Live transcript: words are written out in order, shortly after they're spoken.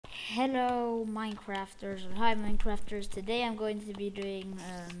Hello Minecrafters, or hi Minecrafters. Today I'm going to be doing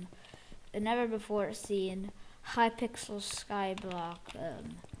a never before seen Hypixel Skyblock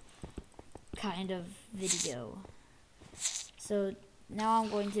kind of video. So now I'm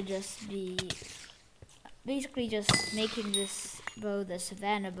going to just be basically just making this bow the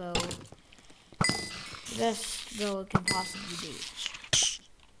Savannah bow, the best bow it can possibly be,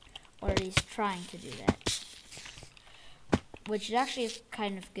 or at least trying to do that. Which is actually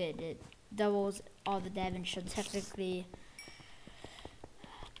kind of good. It doubles all the damage, so technically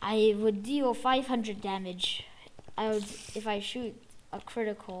I would deal 500 damage. If I shoot a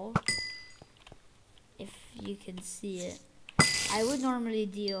critical, if you can see it, I would normally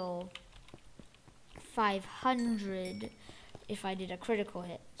deal 500 if I did a critical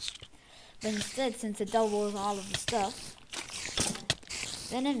hit. But instead, since it doubles all of the stuff,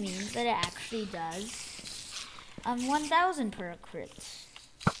 then it means that it actually does 1000 per crit,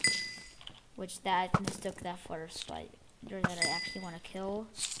 which that I mistook that for a spider that I actually want to kill.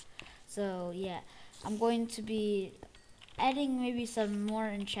 So yeah, I'm going to be adding maybe some more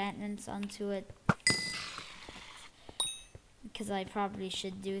enchantments onto it, because I probably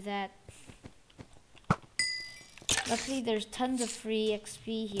should do that. Luckily there's tons of free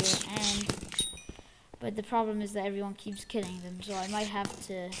XP here, but the problem is that everyone keeps killing them, so I might have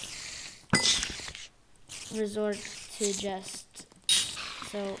to resort to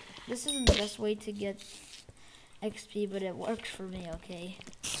so this isn't the best way to get XP, but it works for me, okay?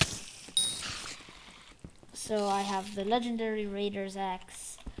 So I have the legendary Raider's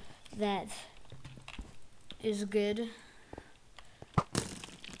axe that is good.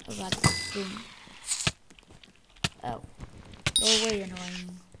 Oh god, boom. Oh, go away,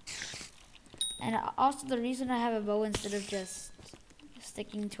 annoying. And also the reason I have a bow instead of just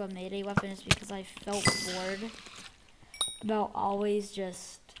sticking to a melee weapon is because I felt bored about always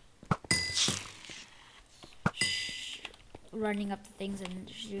just running up to things and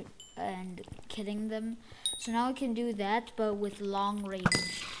shoot and killing them. So now I can do that, but with long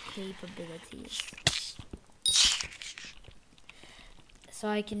range capabilities. So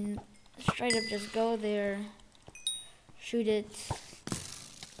I can straight up just go there, shoot it.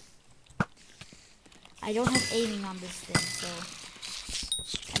 I don't have aiming on this thing, so.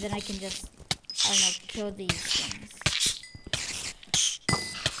 And then I can just, I don't know, kill these things.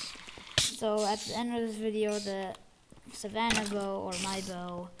 So at the end of this video, the Savannah bow, or my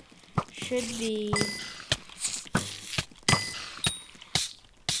bow, should be,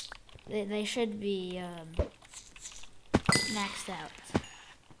 they should be maxed out.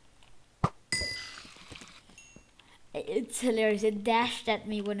 It's hilarious, it dashed at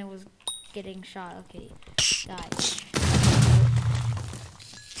me when it was getting shot. Okay, die.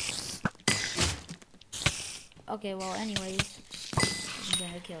 Okay, well, anyways, I'm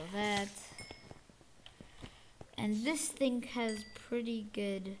gonna kill that. And this thing has pretty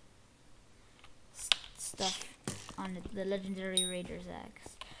good stuff on it, the legendary Raider's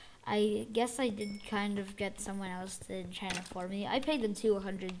axe. I guess I did kind of get someone else to enchant it for me. I paid them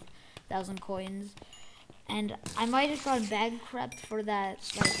 200,000 coins, and I might have gone bankrupt for that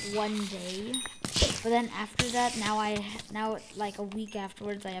like one day. But then after that, now like a week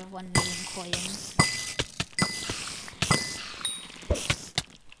afterwards, I have 1 million coins.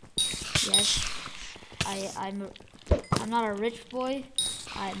 Yes, I'm not a rich boy.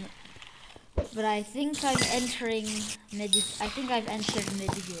 But I think I'm entering I've entered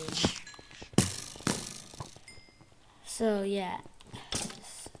mid game. So yeah.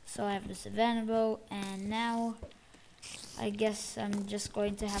 So I have the Savannah bow, and now I guess I'm just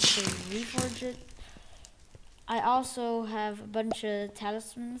going to have to reforge it. I also have a bunch of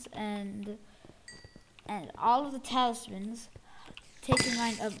talismans, and all of the talismans, take in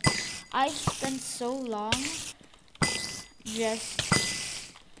mind, I spent so long just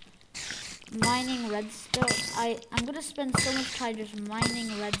mining redstone. I'm gonna spend so much time just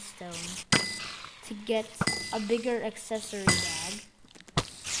mining redstone to get a bigger accessory bag,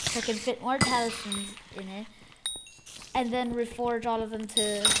 so I can fit more talismans in it, and then reforge all of them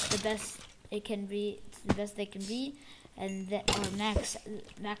to the best it can be, they can be, and or max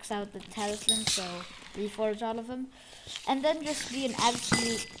out the talismans, so reforge all of them, and then just be an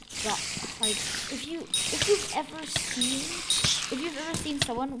absolute like if you've ever seen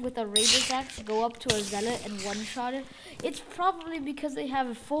someone with a Raider's axe go up to a zealot and one-shot it, it's probably because they have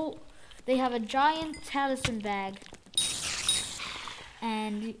a giant talisman bag,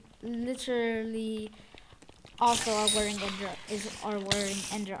 and literally also are wearing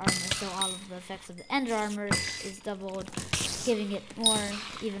ender armor, so all of the effects of the ender armor is doubled, giving it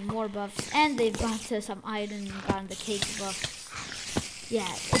even more buffs, and they've gone to some item and gotten the cake buffs. Yeah,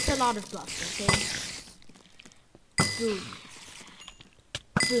 it's a lot of blocks, okay? Boom.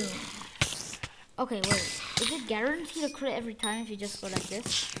 Boom. Okay, wait. Is it guaranteed to crit every time if you just go like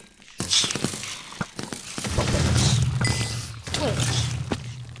this? Wait.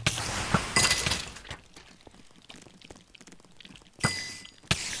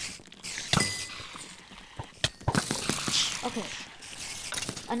 Okay.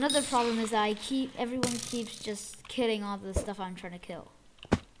 Another problem is that everyone keeps just killing all the stuff I'm trying to kill.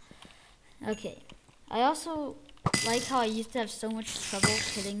 Okay. I also like how I used to have so much trouble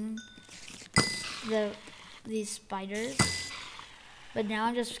killing these spiders, but now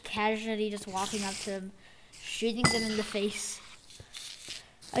I'm just casually just walking up to them, shooting them in the face.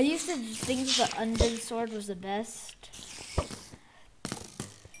 I used to think the undead sword was the best.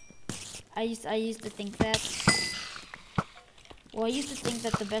 I used to think that. Well, I used to think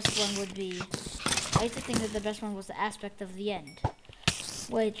that the best one would be. I used to think that the best one was the aspect of the end,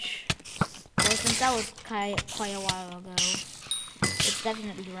 which, well, since that was quite a while ago, it's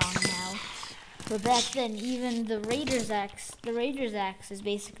definitely wrong now. But back then, even the Raider's Axe is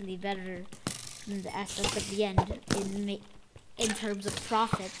basically better than the aspect of the end in terms of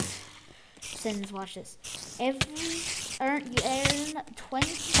profit. Since, watch this, you earn 20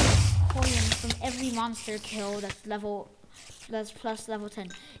 coins from every monster kill that's plus level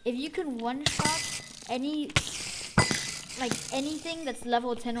 10. If you can one-shot anything that's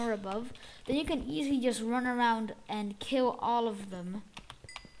level 10 or above, then you can easily just run around and kill all of them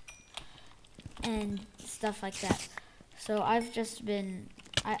and stuff like that. So I've just been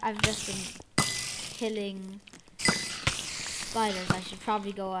killing spiders. I should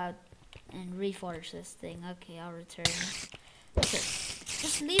probably go out and reforge this thing. Okay, I'll return. Okay,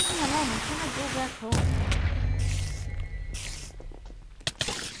 just leave me alone. I'm trying to go back home.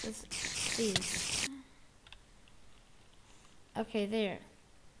 Just, please. Okay, there.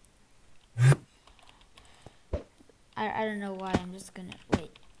 I don't know why. I'm just gonna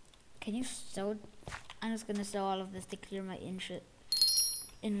wait. Can you sew? I'm just gonna sew all of this to clear my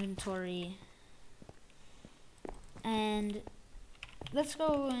inventory. And let's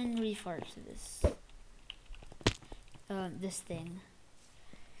go and reforge this. This thing.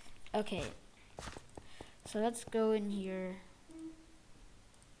 Okay. So let's go in here.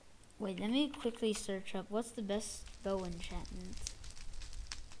 Wait, let me quickly search up what's the best bow enchantment.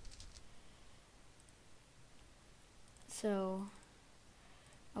 So,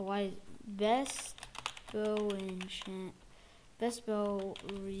 best bow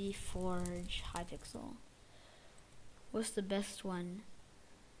reforge Hypixel. What's the best one?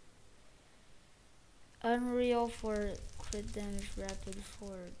 Unreal for crit damage, rapid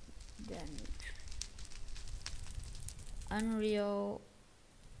for damage. Unreal.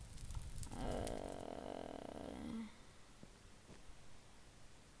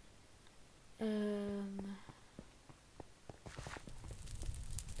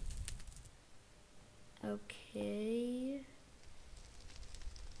 Okay.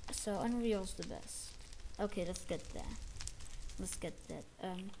 So Unreal's the best. Okay, let's get that. Let's get that.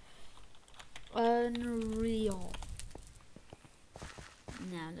 Unreal.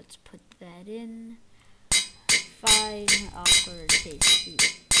 Now let's put that in. Fine, offer, tasty.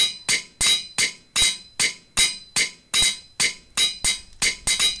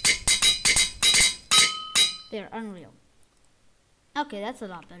 There, Unreal. Okay, that's a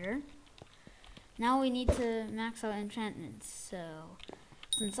lot better. Now we need to max out enchantments. So,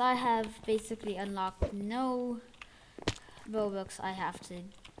 since I have basically unlocked no Robux, I have to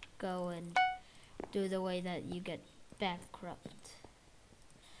go and do the way that you get bankrupt.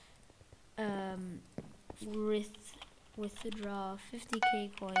 Withdraw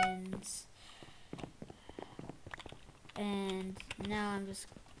 50k coins. And now I'm just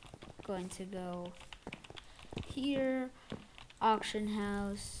going to go here, auction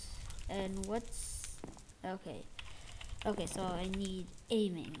house, and what's, okay, so I need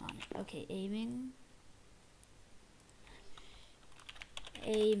aiming on it. Okay, aiming,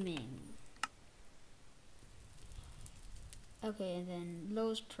 okay, and then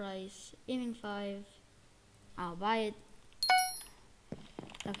lowest price, aiming 5, I'll buy it.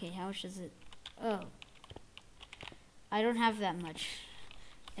 Okay, how much is it? Oh, I don't have that much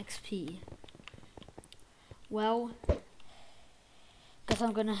XP. Well, guess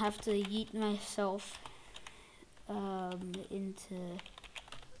I'm gonna have to yeet myself into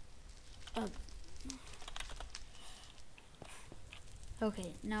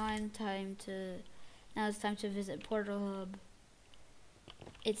okay, now it's time to visit Portal Hub.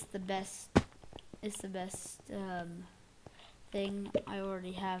 It's the best thing. I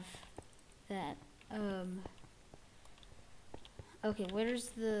already have that Okay, where's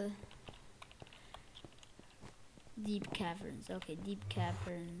the deep caverns? Okay, deep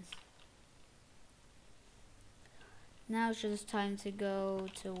caverns. Now it's just time to go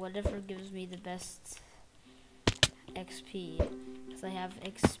to whatever gives me the best XP. Because I have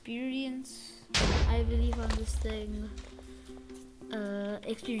experience, I believe, on this thing.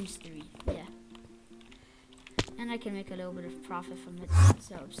 Experience 3, yeah. And I can make a little bit of profit from it.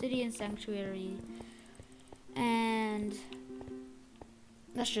 So, Obsidian Sanctuary. And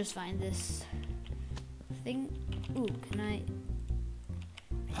let's just find this thing. Ooh, can I?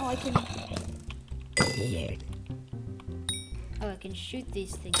 Oh, I can. Oh, I can shoot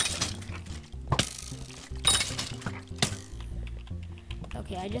these things.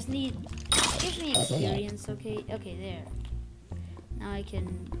 Okay, I just need. Gives me experience. Okay, okay, there. Now I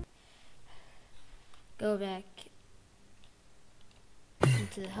can go back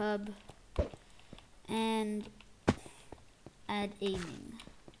into the hub and add aiming.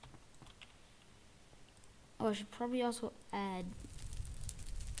 Oh, I should probably also add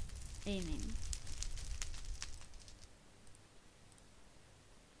aiming.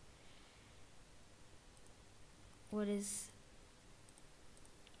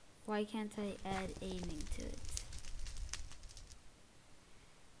 Why can't I add aiming to it?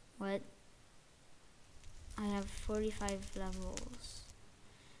 What? I have 45 levels.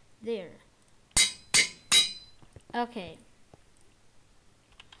 There. Okay.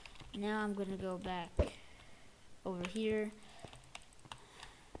 Now I'm gonna go back over here.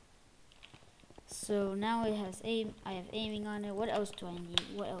 So now it has aim. I have aiming on it. What else do I need?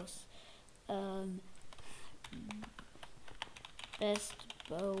 What else? Best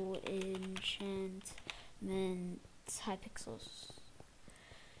bow enchantment Hypixels.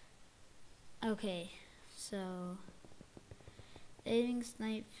 Okay, so aiming,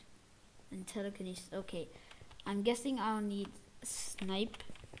 snipe, and telekinesis. Okay, I'm guessing I'll need snipe.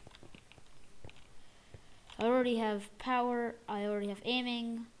 I already have power. I already have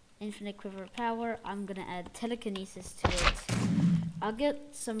aiming, infinite quiver power. I'm gonna add telekinesis to it. I'll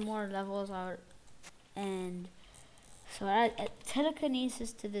get some more levels out, and so I add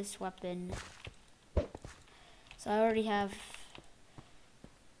telekinesis to this weapon. So I already have.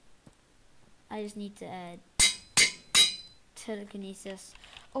 I just need to add telekinesis.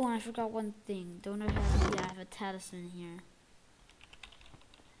 Oh, and I forgot one thing. Don't I have? Yeah, I have a talisman here.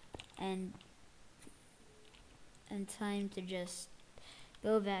 And time to just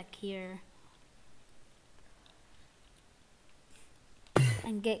go back here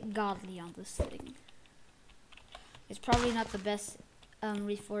and get godly on this thing. It's probably not the best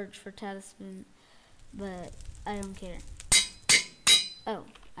reforged for talisman, but I don't care. Oh,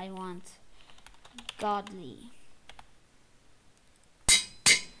 I want godly.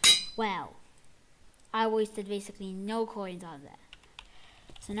 Wow, I wasted basically no coins on that.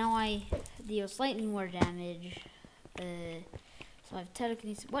 So now I deal slightly more damage. So I have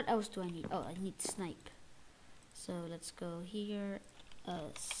telekinesis. What else do I need? Oh, I need snipe. So let's go here.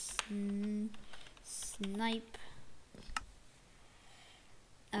 Snipe.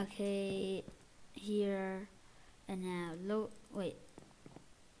 Okay, here and now.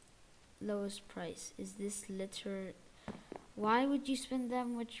 Lowest price. Is this literally? Why would you spend that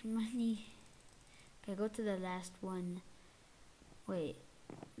much money? Okay, go to the last one. Wait,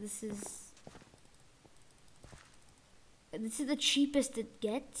 this is the cheapest it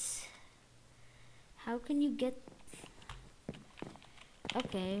gets? How can you get?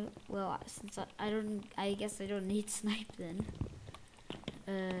 Okay, well, since I guess I don't need snipe then.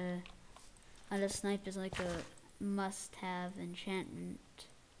 Unless snipe is like a must-have enchantment.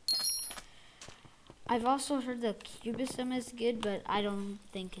 I've also heard that cubism is good, but I don't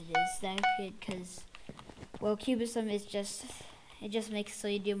think it is that good because, well, cubism is just, it just makes so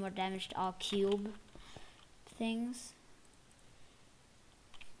you do more damage to all cube things.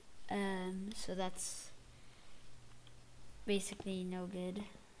 So that's basically no good.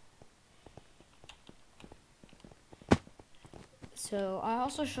 So I'll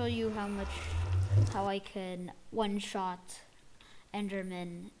also show you how I can one-shot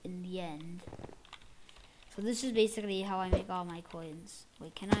Enderman in the end. So this is basically how I make all my coins.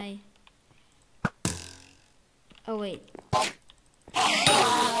 Wait, can I? Oh wait, shooting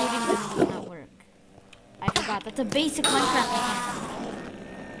them does not work. I forgot. That's a basic Minecraft mechanic.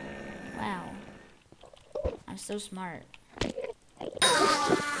 Wow, I'm so smart. So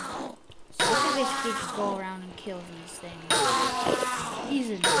I can basically just go around and kill these things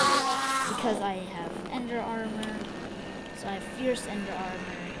easily because I have Ender armor. So I have fierce Ender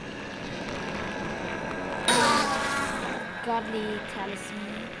armor. Godly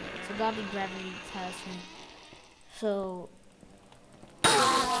talisman. So godly gravity talisman. So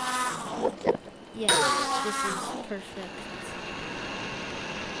Yes, this is perfect.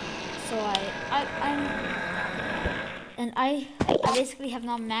 So I basically have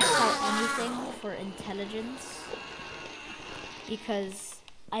not maxed out anything for intelligence because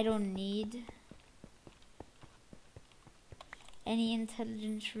I don't need any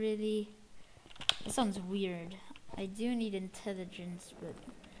intelligence really. That sounds weird. I do need intelligence, but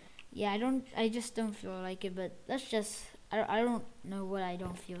yeah, I just don't feel like it, but let's just, I don't know what I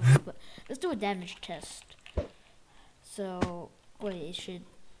don't feel like, but let's do a damage test. So, wait, it should,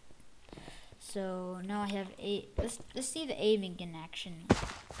 so now I have let's see the aiming in action.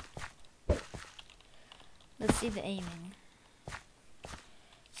 Let's see the aiming.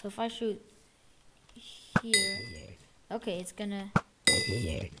 So if I shoot here, okay, it's gonna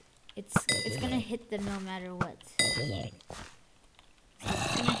hit them no matter what.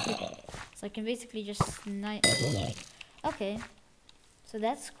 So I can basically just snipe. Okay, so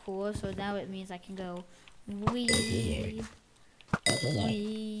that's cool. So now it means I can go wee,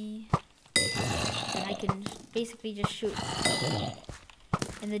 and I can basically just shoot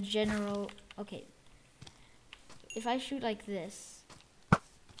in the general. Okay, if I shoot like this.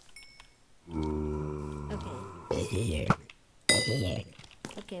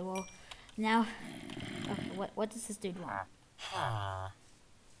 Okay, well, now, okay, what does this dude want?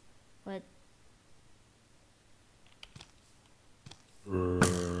 What?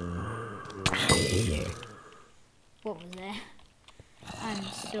 What was that? I'm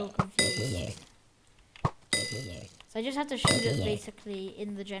so confused. So I just have to shoot it basically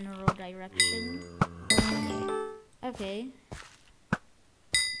in the general direction. Okay.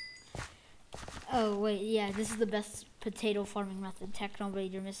 Oh wait, yeah, this is the best potato farming method.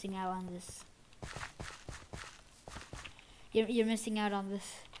 Technoblade, you're missing out on this. You're missing out on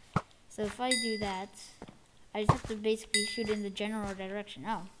this. So if I do that, I just have to basically shoot in the general direction.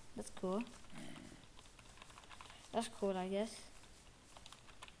 Oh, that's cool. That's cool, I guess.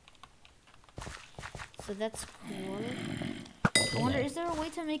 So that's cool. I wonder, is there a way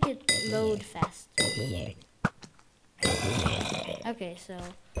to make it load fast? Okay, so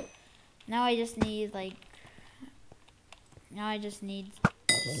now I just need like. Now I just need.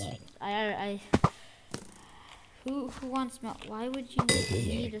 Who wants smelt? Why would you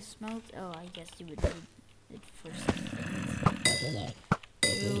need a smelt? Oh, I guess you would need it for something.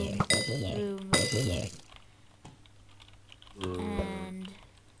 And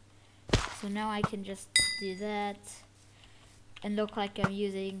so now I can just do that and look like I'm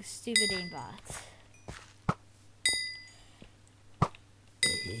using stupid aimbot.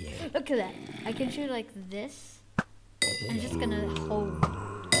 Look at that. I can shoot like this. I'm just gonna hold.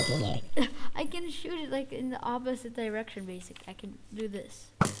 I can shoot it like in the opposite direction, basically. I can do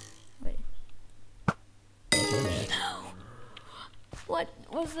this. Wait. What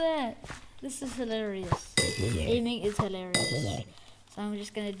was that? This is hilarious. Aiming is hilarious. So I'm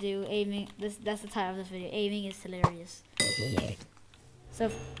just gonna do aiming. That's the title of this video. Aiming is hilarious. So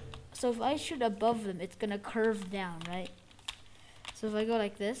if I shoot above them, it's gonna curve down, right? So if I go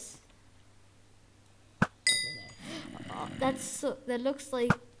like this, that looks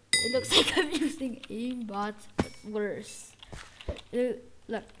like I'm using aimbot, but worse.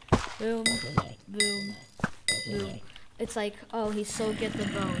 Look, boom, boom, boom. It's like, oh, he's so good at the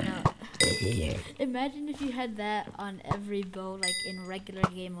bow. No. Imagine if you had that on every bow, like in regular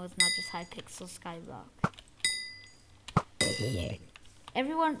game modes, not just Hypixel Skyblock.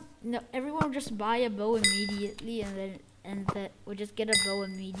 Everyone would just buy a bow immediately, and that would just get a bow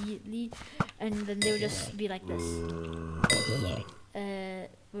immediately, and then they would just be like this.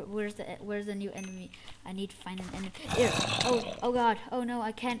 Where's the new enemy? I need to find an enemy. Here. Oh god. Oh no,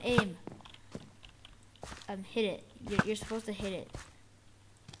 I can't aim. Hit it. You're supposed to hit it.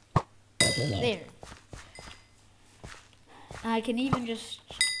 There. I can even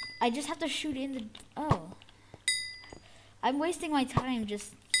I just have to shoot in the. Oh. I'm wasting my time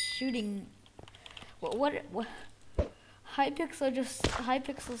just shooting. What? Hypixel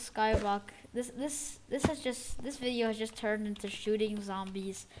Skyblock. This video has just turned into shooting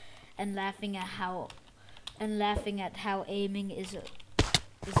zombies and laughing at how aiming is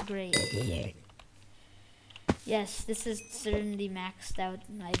great. Yes, this is certainly maxed out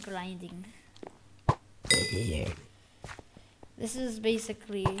my grinding. This is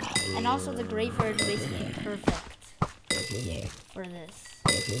basically, and also the graveyard is basically perfect for this,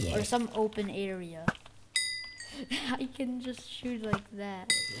 or some open area. I can just shoot like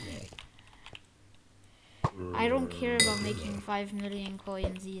that. I don't care about making 5 million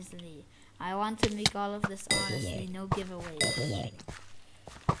coins easily. I want to make all of this honestly, no giveaways.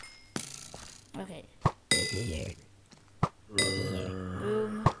 Okay.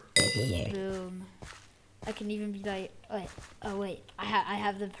 Boom. Boom. I can even be like, wait, oh wait, I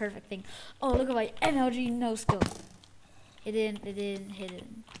have the perfect thing. Oh, look at my MLG no scope. It didn't hit it.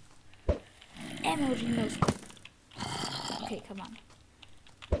 MLG no scope. Okay, come on.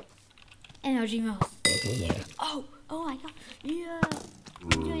 MLG mouse. Oh my god. Yeah.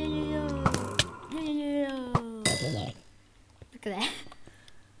 Look at that.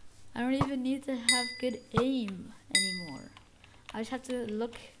 I don't even need to have good aim anymore. I just have to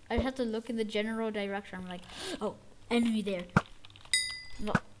look in the general direction. I'm like, oh, enemy there.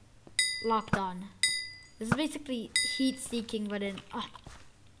 No, locked on. This is basically heat seeking, but in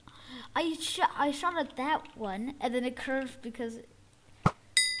I shot at that one and then it curved because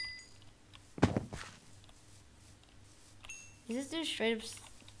is this dude straight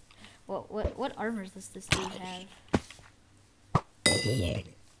up? What armors does this dude have?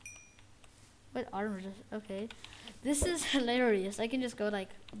 What armor does? Okay, this is hilarious. I can just go like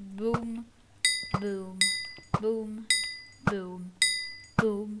boom, boom, boom, boom,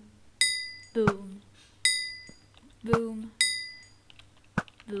 boom, boom, boom,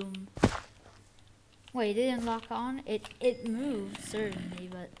 boom. Wait, it didn't lock on. It moved certainly,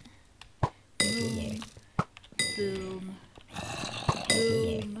 but boom, boom,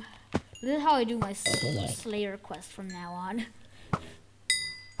 boom. This is how I do my Slayer quest from now on.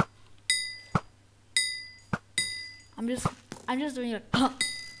 I'm just doing like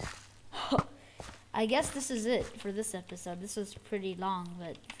I guess this is it for this episode. This was pretty long,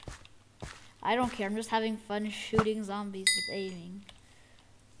 but I don't care. I'm just having fun shooting zombies with aiming.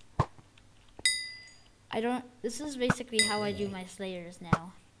 This is basically how I do my Slayers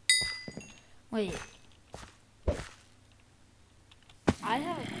now. Wait.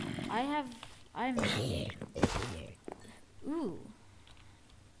 I'm ooh.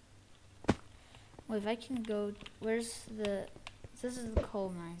 Wait, if I can go, where's the, this is the coal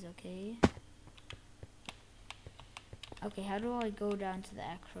mines, okay? Okay, how do I go down to the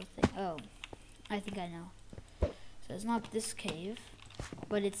acro thing? Oh, I think I know. So it's not this cave,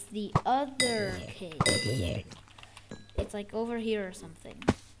 but it's the other cave. It's like over here or something.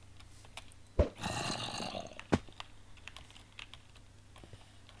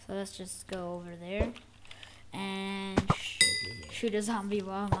 So let's just go over there and shoot a zombie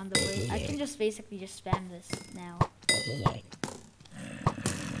while I'm on the way. I can just basically just spam this now.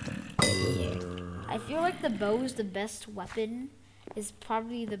 I feel like the bow is the best weapon. Is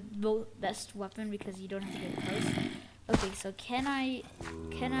probably the best weapon because you don't have to get close. Okay, so can I?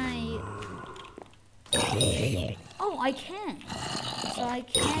 Oh, I can. So I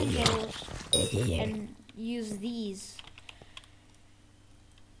can go and use these.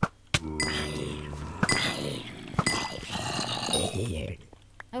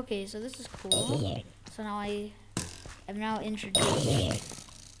 Okay, so this is cool. So now I am now introduced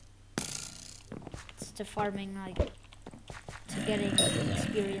to farming, like to getting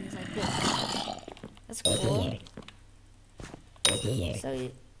experience like this. That's cool. So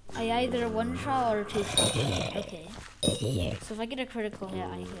I either one shot or two shot. Okay. So if I get a critical hit,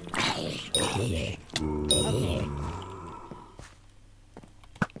 I can. Okay.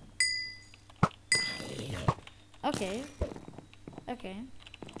 Okay. Okay.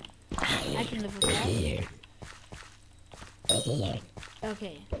 I can live with that.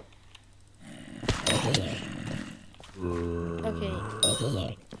 Okay. Okay.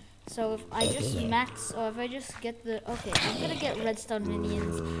 So if I just if I just get the, okay, I'm gonna get redstone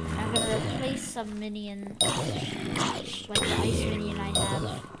minions. I'm gonna replace some minion, like the ice minion I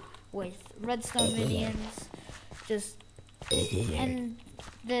have, with redstone minions. And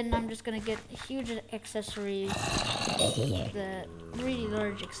then I'm just gonna get a huge accessory, the really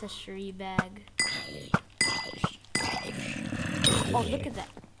large accessory bag. Oh, look at that.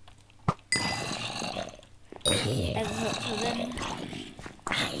 And so then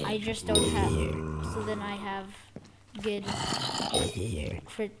I just don't have, so then I have good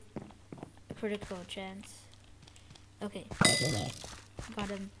critical chance. Okay, got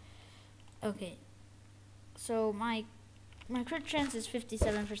him. Okay, so my crit chance is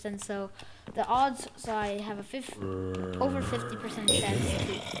 57%, so the odds, so I have a over 50%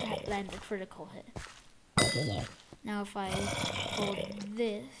 chance to land a critical hit. Now if I hold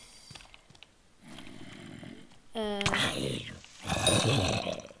this,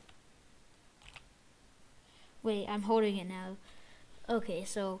 wait, I'm holding it now. Okay,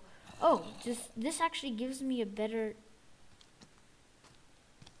 so, oh, this actually gives me a better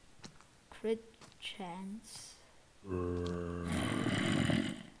crit chance.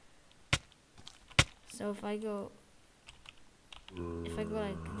 So if I go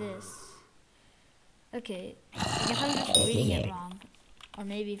like this, okay, I guess I'm just reading it wrong. or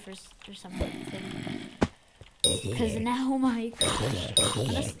maybe for something. Because now my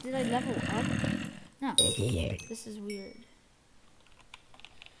unless, did I level up? No. This is weird.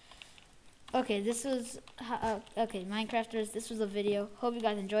 Okay, this was okay, Minecrafters. This was a video. Hope you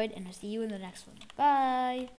guys enjoyed, and I'll see you in the next one. Bye.